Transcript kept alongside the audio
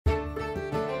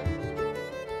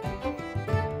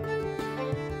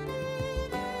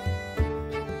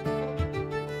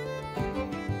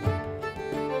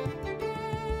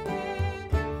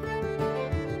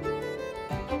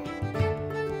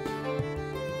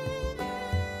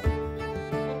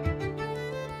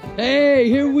Hey,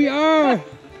 here we are.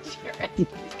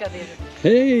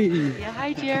 Hey. Yeah,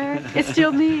 hi, Jared. It's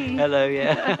still me. Hello,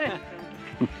 yeah.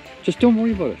 Just don't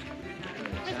worry about it.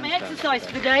 That's my exercise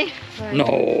for the day.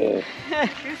 No.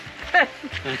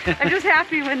 I'm just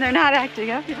happy when they're not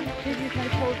acting up.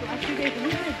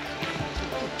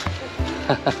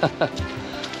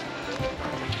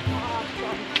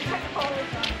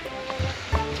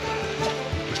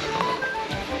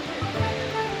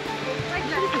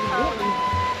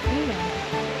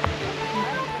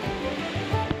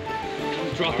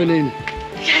 Dropping in.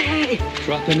 Yay!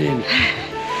 Dropping in. Oh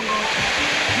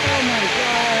my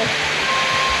God.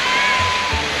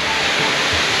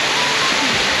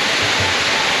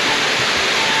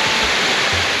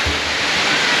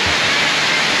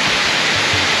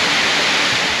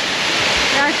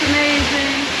 That's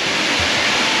amazing.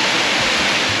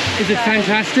 Is it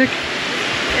fantastic?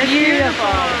 It's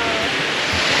beautiful.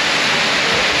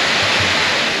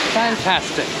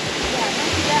 Fantastic.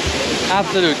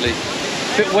 Absolutely.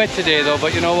 Bit wet today though,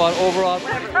 but you know what? Overall.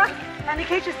 And he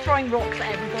keeps just throwing rocks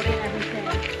at everybody and everything.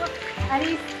 And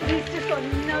he's just got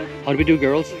no... How do we do,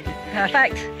 girls?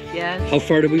 Perfect. Yes. How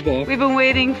far did we walk? We've been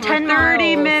waiting for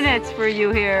 30 minutes for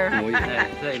you here. Oh, yeah.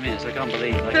 30 minutes, I can't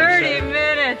believe it. 30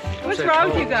 minutes. What's so wrong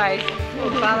with cold. you guys? Oh,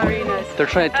 ballerinas. They're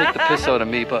trying to take the piss out of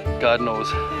me, but God knows.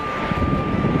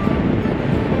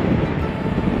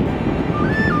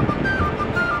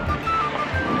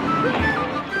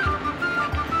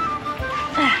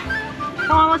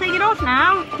 Come on, we'll take it off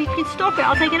now. If you can stop it,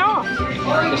 I'll take it off. It's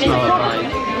not a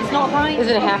pint. It's not a pint. Is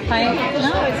it a half pint?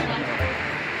 No, it's...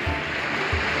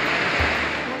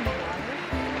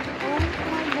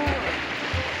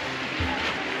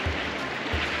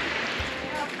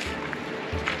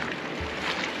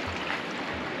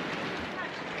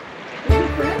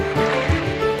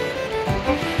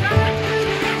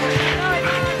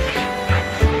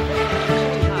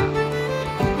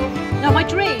 No, my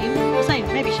dream, I was saying,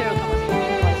 maybe Cheryl come with me.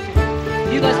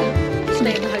 You guys can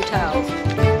stay in the hotels.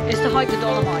 Is to hike the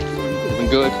Dolomites. It's been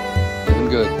good. It's been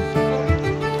good.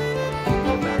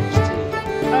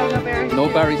 Oh, no berries. No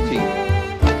Barry's tea.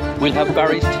 We'll have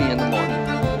Barry's tea in the morning.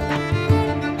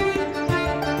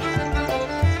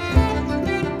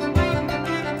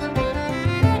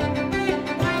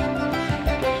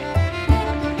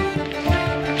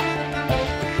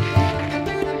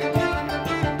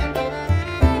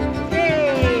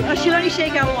 Yay! Oh, she'll only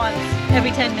shake out once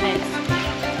every 10 minutes.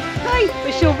 Right,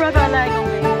 but she'll rub her leg on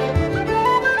me.